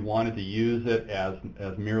could. If you wanted to use it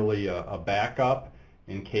as merely a backup,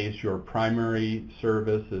 in case your primary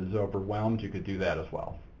service is overwhelmed, you could do that as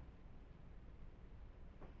well.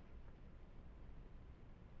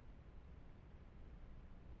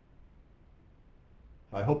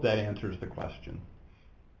 I hope that answers the question.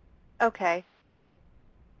 Okay.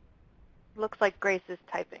 Looks like Grace is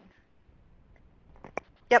typing.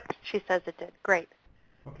 Yep, she says it did. Great.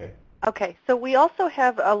 Okay. Okay, so we also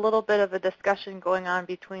have a little bit of a discussion going on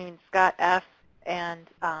between Scott F. and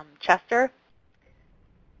Chester.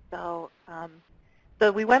 So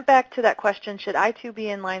we went back to that question, should I2 be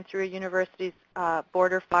inline through a university's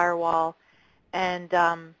border firewall? And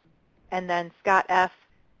then Scott F.,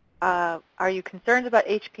 are you concerned about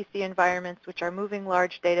HPC environments which are moving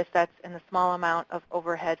large data sets and the small amount of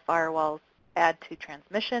overhead firewalls add to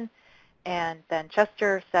transmission? And then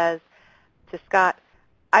Chester says to Scott,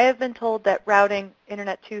 I have been told that routing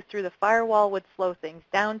Internet 2 through the firewall would slow things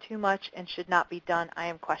down too much and should not be done. I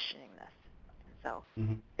am questioning this. So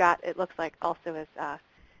Scott, it looks like, also is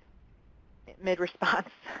mid-response.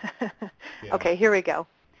 Yeah. Okay, here we go.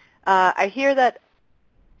 I hear that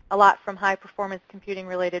a lot from high-performance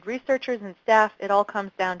computing-related researchers and staff. It all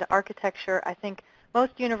comes down to architecture. I think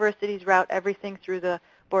most universities route everything through the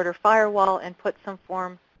border firewall and put some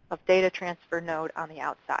form of data transfer node on the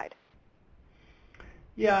outside.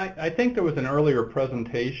 Yeah, I think there was an earlier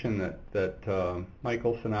presentation that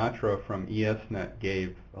Michael Sinatra from ESNet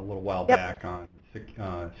gave a little while back on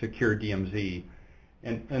secure DMZ,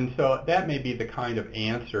 And so that may be the kind of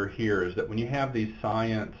answer here, is that when you have these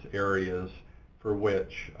science areas for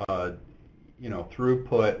which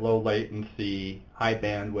throughput, low latency, high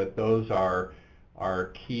bandwidth, those are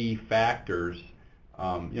key factors.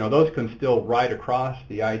 Those can still write across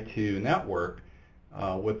the I2 network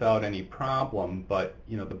without any problem, but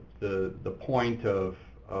the point of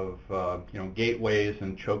gateways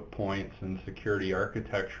and choke points and security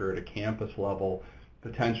architecture at a campus level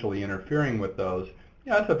potentially interfering with those,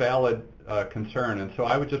 that's a valid concern. And so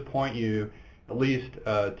I would just point you at least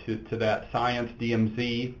to that science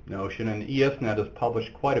DMZ notion, and ESNet has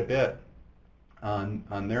published quite a bit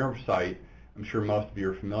on their site. I'm sure most of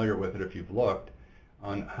you are familiar with it if you've looked,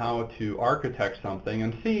 on how to architect something,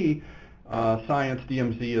 and see science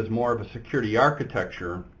DMZ as more of a security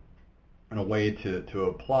architecture and a way to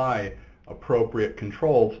apply appropriate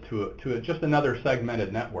controls to just another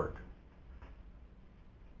segmented network.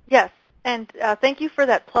 Yes, and thank you for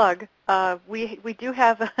that plug. We do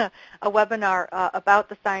have a webinar about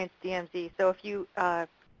the Science DMZ. So if you,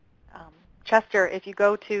 Chester, if you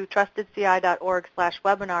go to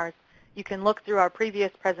trustedci.org/webinars, you can look through our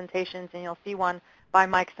previous presentations, and you'll see one by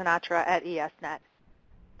Mike Sinatra at ESNet.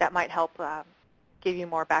 That might help give you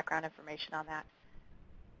more background information on that.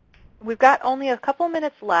 We've got only a couple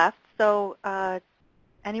minutes left, so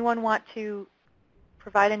anyone want to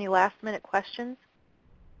provide any last-minute questions?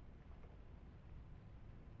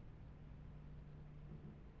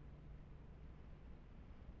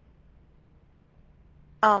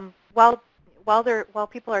 While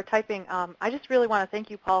people are typing, I just really want to thank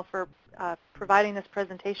you, Paul, for providing this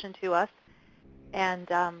presentation to us, and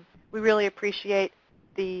we really appreciate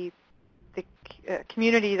the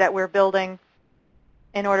community that we're building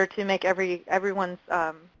in order to make everyone's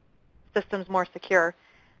systems more secure.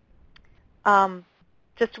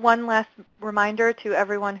 Just one last reminder to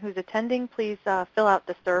everyone who's attending: please fill out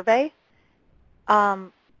the survey.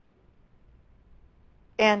 And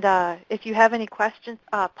if you have any questions,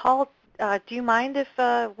 Paul, do you mind if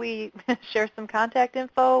we share some contact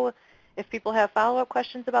info if people have follow-up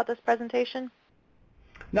questions about this presentation?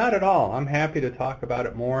 Not at all. I'm happy to talk about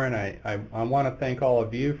it more, and I want to thank all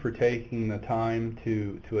of you for taking the time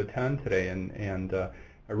to attend today, and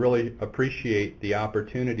I really appreciate the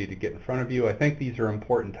opportunity to get in front of you. I think these are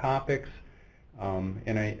important topics,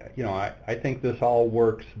 and I think this all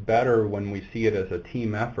works better when we see it as a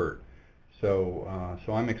team effort. So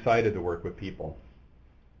I'm excited to work with people.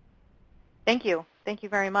 Thank you. Thank you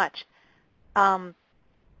very much.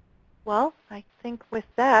 Well, I think with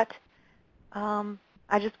that,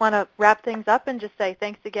 I just want to wrap things up and just say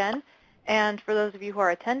thanks again. And for those of you who are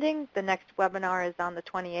attending, the next webinar is on the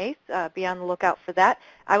 28th. Be on the lookout for that.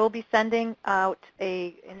 I will be sending out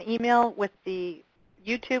an email with the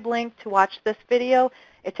YouTube link to watch this video.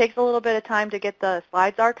 It takes a little bit of time to get the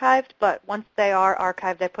slides archived, but once they are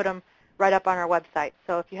archived, I put them right up on our website.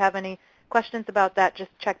 So if you have any questions about that,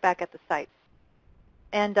 just check back at the site.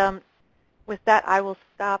 And with that, I will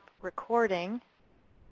stop recording.